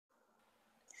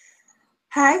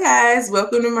Hi guys,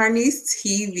 welcome to Marnie's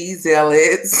TV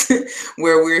Zealots,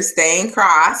 where we're staying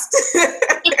crossed.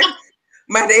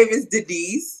 My name is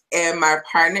Denise, and my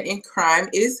partner in crime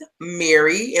is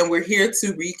Mary, and we're here to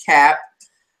recap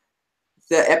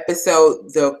the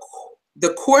episode,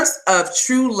 the course of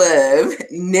true love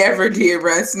never did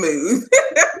run smooth.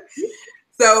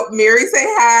 So, Mary, say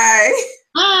hi.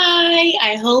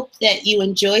 Hi, I hope that you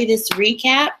enjoy this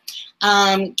recap.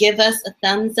 Give us a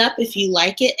thumbs up if you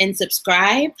like it and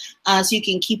subscribe so you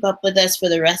can keep up with us for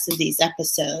the rest of these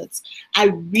episodes. I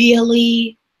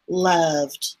really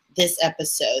loved this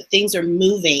episode. Things are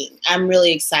moving. I'm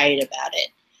really excited about it.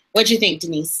 What do you think,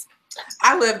 Denise?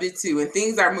 I loved it too, and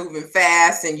things are moving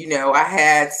fast, and I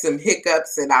had some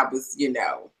hiccups, and I was,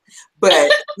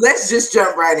 but let's just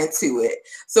jump right into it.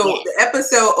 So The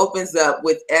episode opens up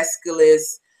with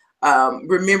Aeschylus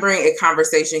remembering a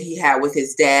conversation he had with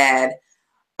his dad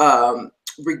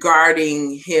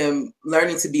regarding him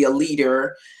learning to be a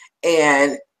leader,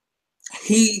 and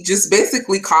he just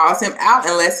basically calls him out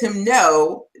and lets him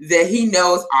know that he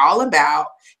knows all about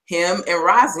him and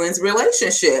Rosalind's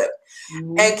relationship.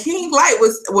 Mm-hmm. And King Lite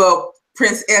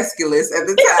Prince Aeschylus at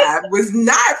the time was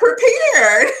not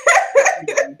prepared.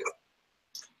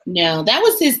 No, that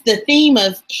was the theme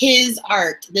of his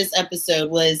arc. This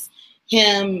episode was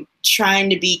him trying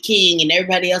to be king and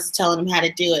everybody else is telling him how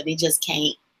to do it and he just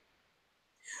can't.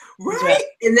 Right.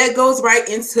 And that goes right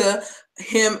into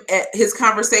him at his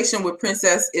conversation with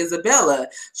Princess Isabella.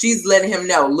 She's letting him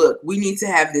know, look, we need to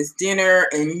have this dinner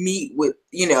and meet with,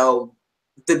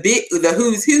 the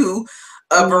who's who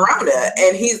of Verona.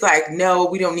 And he's like, no,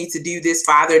 we don't need to do this.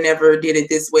 Father never did it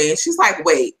this way. And she's like,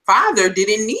 wait, father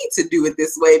didn't need to do it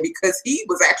this way because he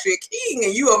was actually a king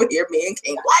and you over here being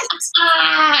King Lite.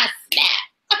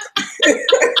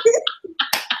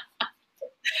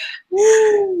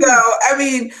 So, I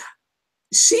mean,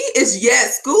 she is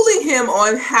schooling him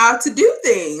on how to do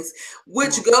things,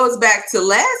 which goes back to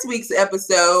last week's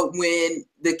episode when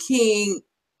the king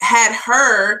had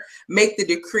her make the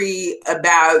decree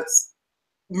about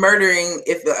murdering,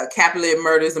 if a Capulet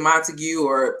murders a Montague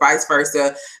or vice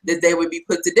versa, that they would be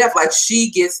put to death. Like, she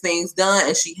gets things done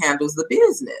and she handles the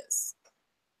business.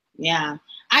 Yeah.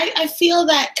 I feel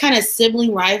that kind of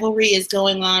sibling rivalry is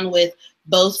going on with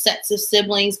both sets of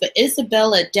siblings, but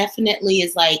Isabella definitely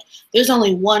is like, there's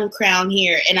only one crown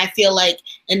here. And I feel like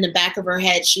in the back of her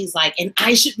head, she's like, and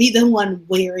I should be the one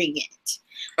wearing it.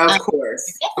 Of course.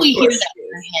 I definitely hear that in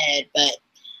her head, but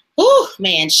oh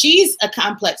man, she's a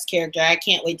complex character. I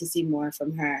can't wait to see more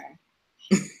from her.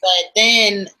 But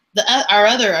then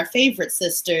our favorite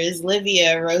sisters,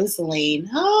 Livia, Rosaline.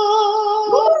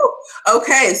 Oh.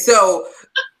 Okay, so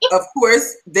of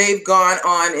course they've gone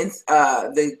on in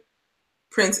the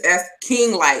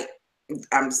King Lite.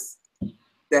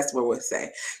 That's what we'll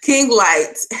say. King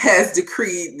Lite has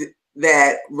decreed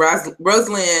that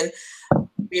Rosalind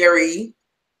marry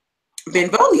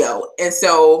Benvolio, and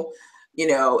so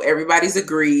everybody's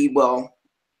agreed. Well,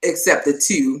 except the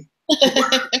two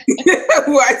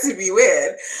who are to be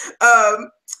wed.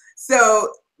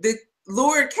 So the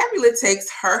Lord Capulet takes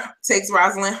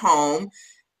Rosalind home,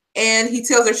 and he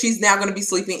tells her she's now going to be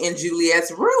sleeping in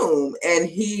Juliet's room, and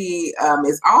he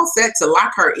is all set to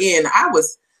lock her in. I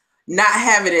was not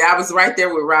having it. I was right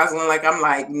there with Rosalind. I'm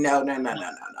like, no.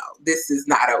 This is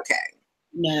not okay.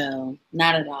 No,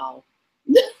 not at all.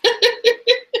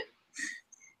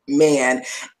 Man.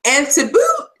 And to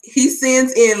boot, he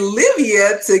sends in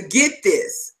Livia to get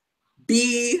this.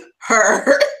 Be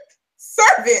her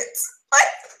servant.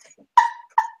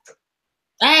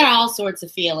 I had all sorts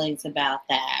of feelings about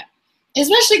that.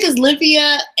 Especially because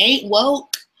Livia ain't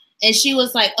woke. And she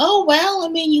was like, oh, well, I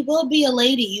mean, you will be a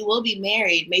lady. You will be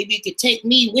married. Maybe you could take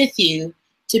me with you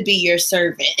to be your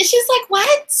servant. And she's like,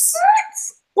 what?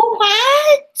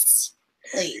 What?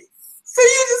 Please. So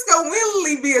you just gonna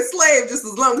willingly be a slave just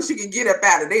as long as you can get up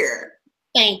out of there.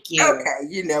 Thank you. Okay,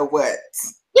 you know what?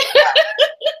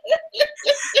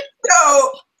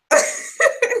 So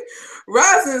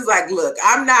Rosalind's like, look,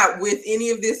 I'm not with any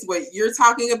of this, what you're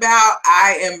talking about.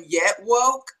 I am yet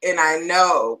woke, and I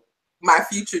know my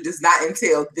future does not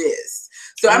entail this.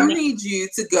 So I'm gonna need you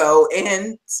to go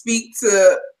and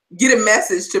get a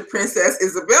message to Princess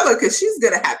Isabella, because she's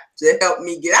gonna have to help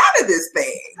me get out of this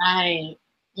thing. Right.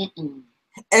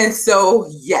 And so,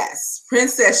 yes,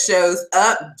 Princess shows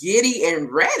up giddy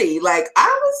and ready. I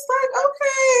was like,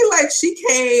 okay, she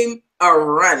came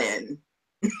a-running.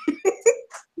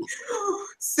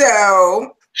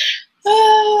 So,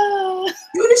 as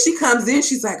soon as she comes in,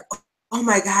 she's like, oh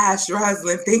my gosh,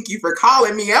 Rosalind, thank you for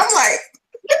calling me. I'm like,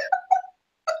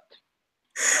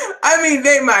 I mean,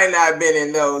 they might not have been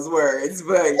in those words,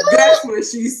 but that's what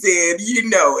she said. You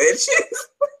know it. She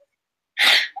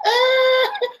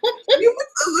was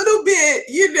a little bit,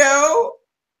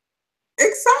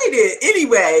 excited.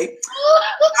 Anyway,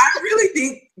 I really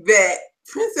think that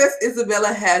Princess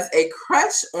Isabella has a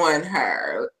crush on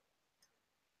her.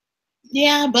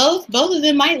 Yeah, both of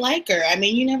them might like her. I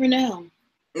mean, you never know.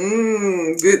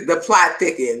 The plot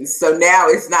thickens. So now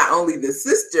it's not only the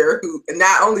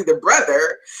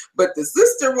brother, but the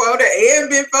sister Wota and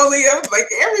Benfolio. Like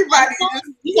everybody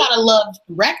you got a love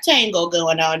rectangle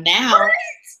going on now. Right?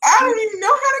 I don't even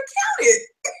know how to count it.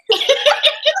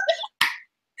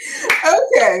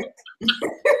 Okay.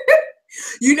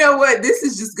 You know what? This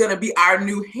is just gonna be our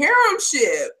new harem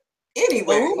ship.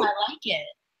 Anyway. Oh, I like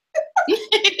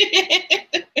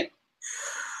it.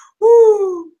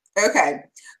 Woo. Okay.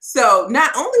 So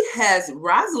not only has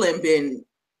Rosalind been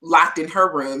locked in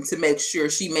her room to make sure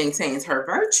she maintains her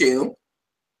virtue,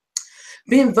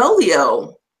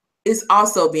 Benvolio is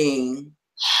also being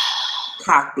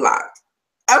cock-blocked.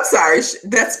 I'm sorry,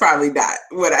 that's probably not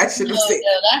what I should have said.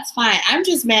 No, that's fine. I'm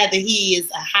just mad that he is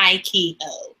a high-key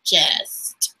hoe.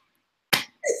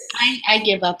 I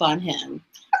give up on him.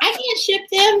 I can't ship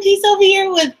them. He's over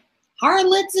here with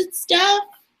harlots and stuff.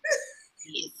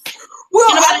 Jeez. Well,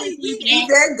 I mean, we knew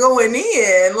that going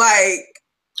in, like.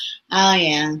 Oh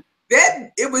yeah.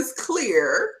 That it was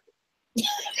clear.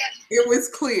 It was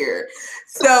clear.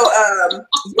 So,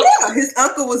 yeah, his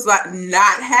uncle was like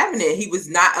not having it. He was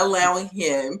not allowing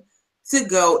him to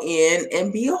go in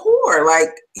and be a whore.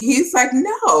 Like he's like,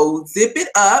 no, zip it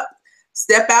up,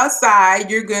 step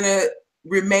outside. You're gonna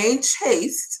remain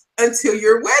chaste until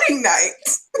your wedding night.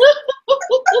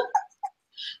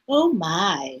 Oh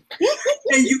my.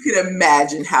 And you can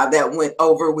imagine how that went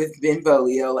over with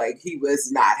Benvolio. Like he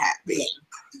was not happy.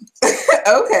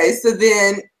 Okay, so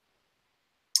then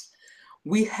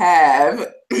we have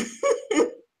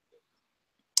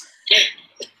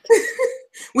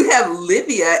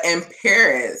Livia and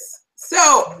Paris.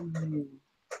 So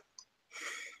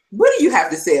what do you have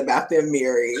to say about them,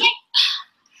 Mary?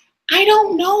 I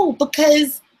don't know,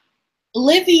 because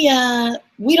Livia,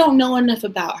 we don't know enough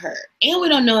about her, and we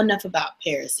don't know enough about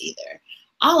Paris either.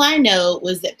 All I know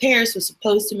was that Paris was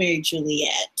supposed to marry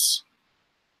Juliet,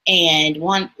 and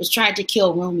one was tried to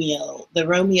kill Romeo. The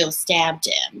Romeo stabbed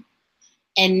him,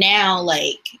 and now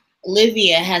like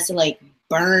Livia has to like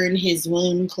burn his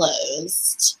wound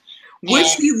closed,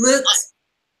 which he looked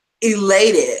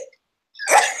elated.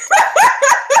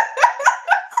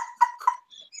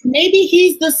 Maybe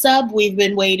he's the sub we've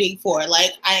been waiting for.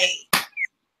 Like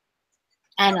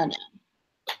I don't know.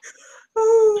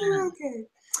 Oh, okay.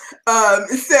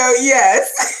 So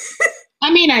yes.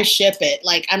 I mean, I ship it.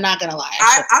 Like, I'm not gonna lie.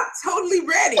 I'm totally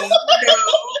ready.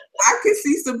 I could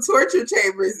see some torture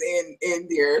chambers in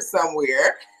there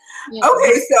somewhere. Yeah.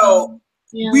 Okay, so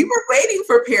we were waiting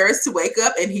for Paris to wake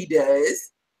up, and he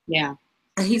does. Yeah.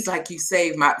 And he's like, "You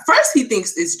saved my." First, he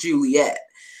thinks it's Juliet,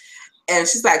 and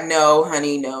she's like, "No,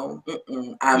 honey, no,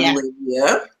 I'm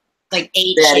Livia. Like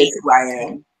that is who I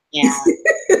am." Yeah.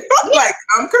 I'm like,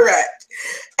 I'm correct.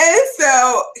 And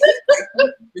so he's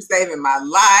like, "You're saving my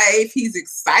life." He's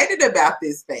excited about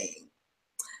this thing.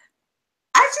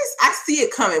 I see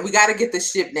it coming. We got to get the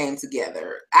ship name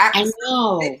together. I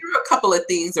know. They threw a couple of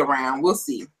things around. We'll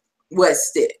see what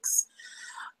sticks.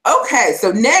 Okay,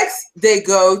 so next they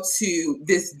go to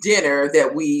this dinner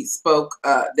that we spoke,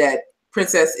 that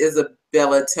Princess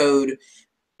Isabella told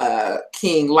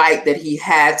King Lite that he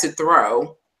had to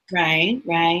throw. Right.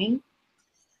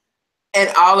 And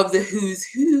all of the who's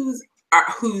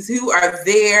who are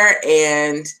there,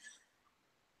 and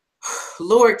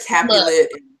Lord Capulet.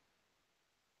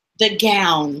 The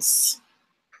gowns,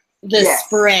 the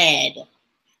spread,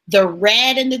 the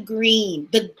red and the green,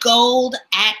 the gold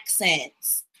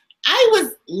accents. I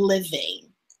was living.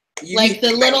 Like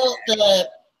the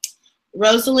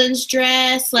Rosalind's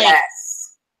dress, like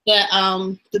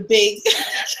the big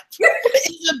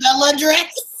Isabella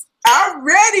dress. I'm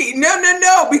ready.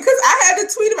 No, because I had to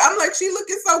tweet about. I'm like, she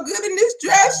looking so good in this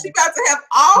dress. She about to have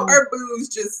all her boobs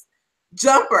just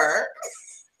jumper.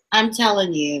 I'm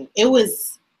telling you,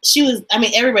 she was. I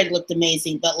mean, everybody looked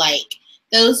amazing, but like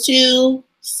those two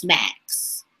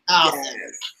smacks. Awesome.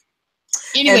 Yes.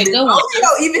 Anyway, go on. Romeo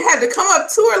even had to come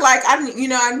up to her like, I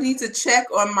need to check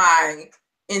on my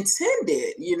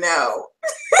intended. I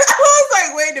was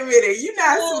like, wait a minute, you're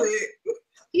not slick.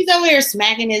 He's over here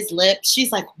smacking his lips.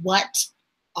 She's like, what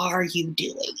are you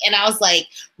doing? And I was like,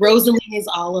 Rosalind is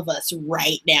all of us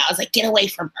right now. I was like, get away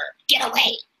from her. Get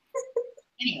away.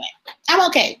 Anyway, I'm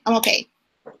okay.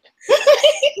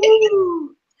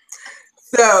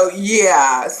 So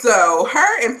yeah, so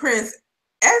her and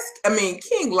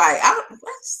King Light, I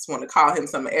just want to call him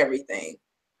some of everything,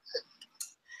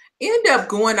 end up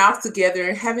going off together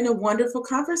and having a wonderful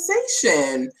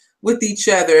conversation with each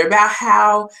other about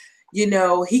how,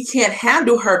 he can't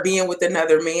handle her being with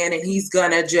another man, and he's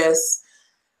gonna just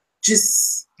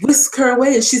whisk her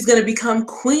away, and she's gonna become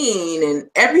queen, and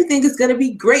everything is gonna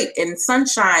be great and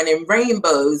sunshine and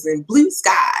rainbows and blue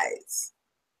skies.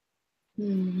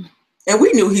 And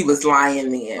we knew he was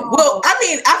lying then. Well, I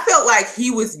mean, I felt like he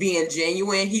was being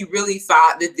genuine. He really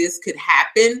thought that this could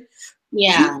happen.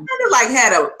 Yeah. He kind of like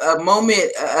had a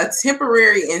moment, a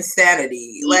temporary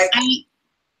insanity. Like,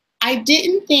 I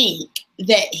didn't think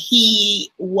that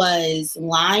he was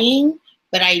lying,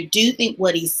 but I do think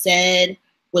what he said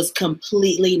was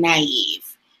completely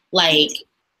naive. Like,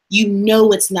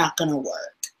 it's not going to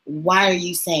work. Why are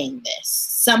you saying this?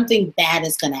 Something bad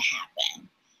is going to happen,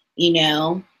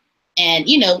 And,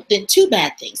 then two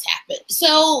bad things happen.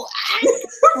 So,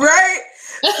 right?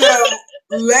 So,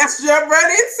 let's jump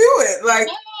right into it. Like,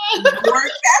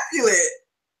 Lord Capulet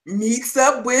meets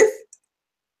up with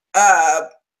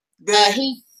the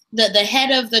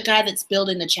head of the guy that's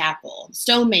building the chapel,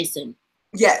 stonemason.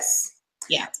 Yes.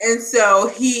 Yeah. And so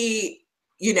he,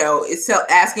 is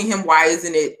asking him why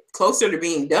isn't it closer to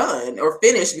being done or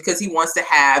finished, because he wants to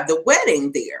have the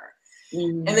wedding there.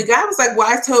 And the guy was like,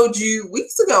 well, I told you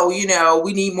weeks ago, we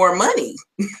need more money.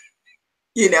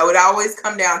 It always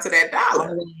come down to that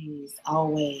dollar.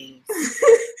 Always.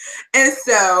 And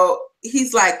so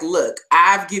he's like, look,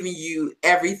 I've given you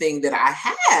everything that I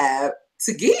have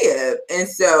to give. And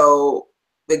so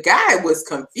the guy was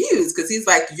confused because he's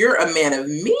like, you're a man of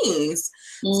means.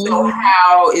 So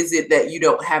how is it that you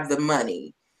don't have the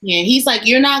money? Yeah, he's like,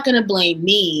 you're not going to blame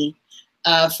me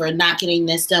for not getting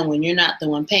this done when you're not the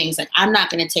one paying. He's like, I'm not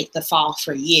going to take the fall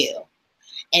for you.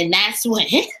 And that's when...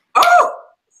 he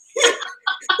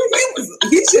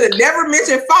should have never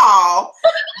mentioned fall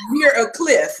near a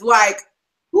cliff. Like,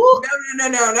 no.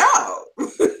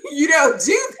 You don't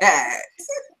do that.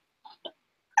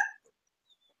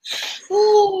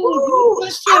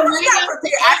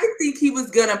 I didn't think he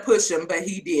was going to push him, but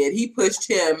he did. He pushed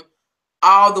him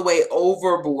all the way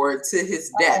overboard to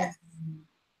his death.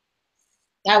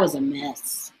 That was a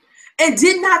mess. And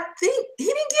did not think, he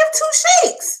didn't give two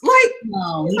shakes. Like,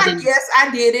 no, he's like, yes,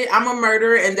 I did it. I'm a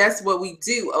murderer, and that's what we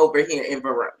do over here in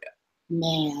Verona.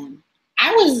 Man,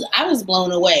 I was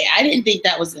blown away. I didn't think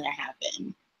that was going to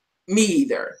happen. Me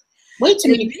either. Wait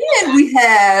till then we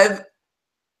have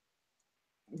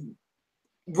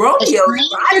Romeo's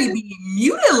body being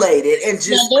mutilated and just...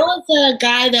 Yeah, there was a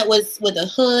guy that was with a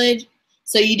hood,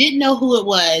 so you didn't know who it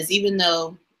was, even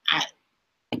though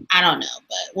I don't know,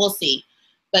 but we'll see.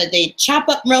 But they chop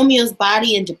up Romeo's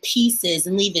body into pieces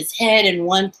and leave his head in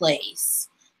one place.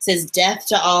 It says death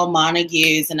to all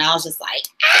Montagues, and I was just like,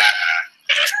 ah!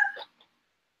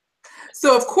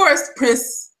 So of course,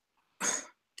 Prince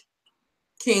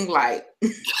King Lite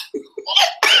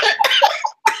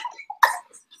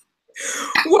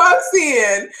walks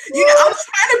in. I'm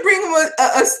trying to bring him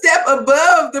a step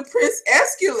above the Prince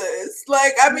Esculus.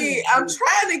 Like, I mean, I'm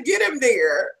trying to get him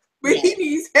there, but he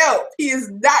needs help. He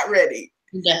is not ready.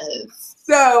 He does.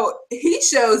 So he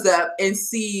shows up and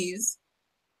sees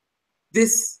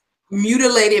this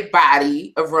mutilated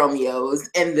body of Romeo's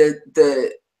and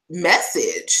the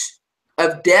message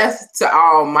of death to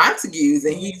all Montagues.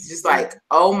 And he's just like,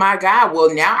 oh my God,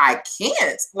 well, now I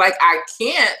can't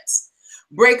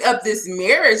break up this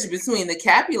marriage between the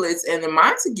Capulets and the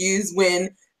Montagues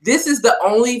when this is the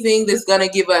only thing that's going to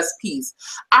give us peace.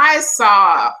 I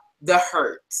saw the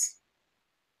hurt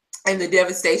and the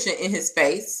devastation in his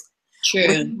face. True.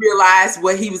 When he realized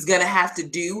what he was going to have to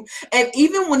do. And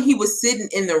even when he was sitting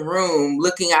in the room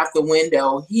looking out the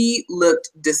window, he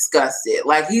looked disgusted.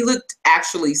 Like, he looked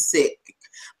actually sickened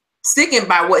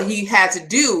by what he had to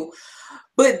do.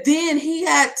 But then he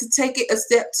had to take it a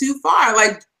step too far.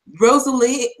 Like,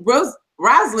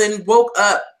 Rosalind woke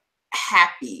up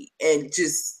happy and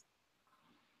just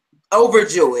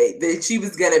overjoyed that she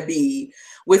was going to be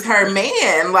with her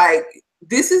man. Like,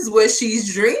 this is what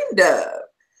she's dreamed of.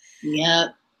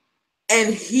 Yep.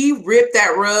 And he ripped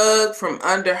that rug from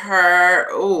under her.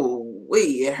 Oh,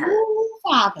 it hurt. Ooh,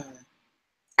 Father.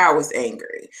 I was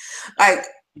angry. Like,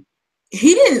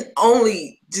 he didn't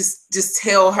only just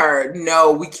tell her,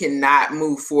 no, we cannot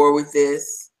move forward with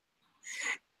this.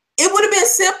 It would have been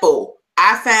simple.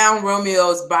 I found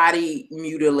Romeo's body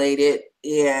mutilated,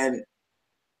 and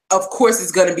of course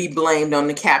it's going to be blamed on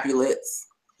the Capulets.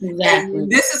 Exactly.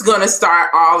 And this is going to start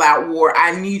all out war.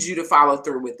 I need you to follow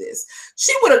through with this.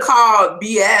 She would have called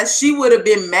BS. She would have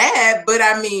been mad, but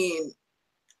I mean,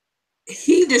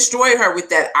 he destroyed her with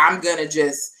that. I'm gonna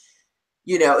just,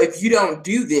 if you don't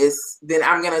do this, then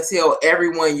I'm gonna tell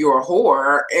everyone you're a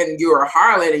whore and you're a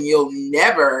harlot and you'll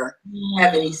never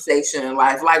have any station in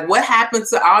life. Like, what happened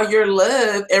to all your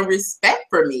love and respect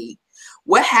for me?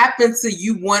 What happened to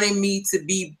you wanting me to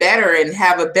be better and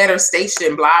have a better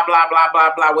station? Blah, blah, blah,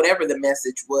 blah, blah, whatever the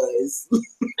message was.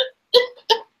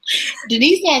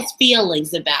 Denise has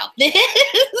feelings about this.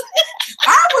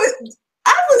 I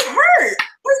was hurt.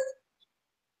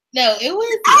 No, it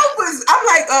was. I'm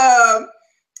like,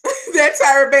 that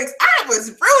Tyra Banks, I was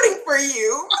rooting for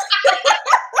you.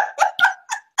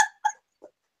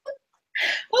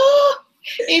 Oh,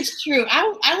 it's true.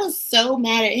 I was so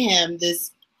mad at him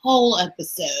this whole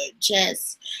episode. I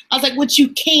was like, "What you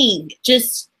king?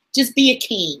 Just be a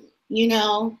king, You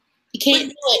can't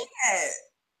do it."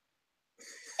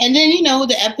 And then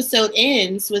the episode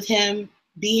ends with him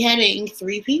beheading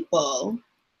 3 people.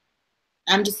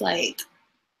 I'm just like,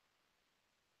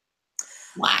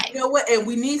 why? You know what? And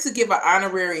we need to give an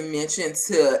honorary mention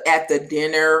to at the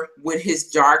dinner when his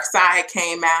dark side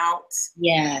came out.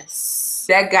 Yes.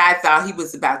 That guy thought he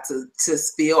was about to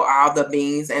spill all the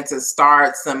beans and to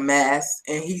start some mess,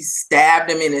 and he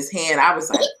stabbed him in his hand. I was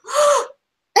like,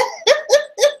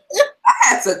 I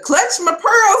had to clutch my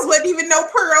pearls, wasn't even no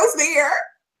pearls there.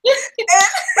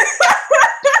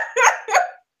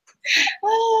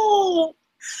 Oh.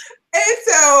 And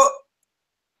so,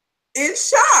 in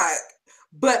shock.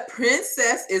 But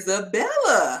Princess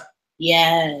Isabella.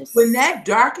 Yes. When that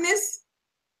darkness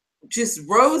just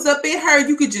rose up in her,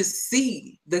 you could just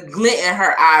see the glint in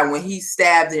her eye when he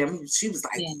stabbed him. She was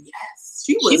like, yes.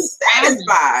 She was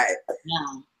satisfied.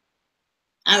 Yeah.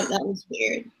 That was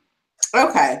weird.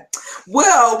 Okay.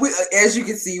 Well, as you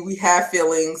can see, we have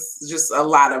feelings, just a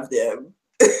lot of them.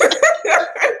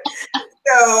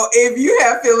 So if you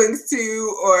have feelings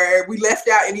too, or we left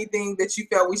out anything that you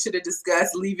felt we should have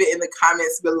discussed, leave it in the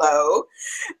comments below.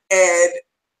 And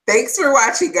thanks for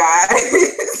watching,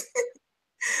 guys.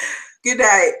 Good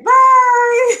night.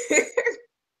 Bye.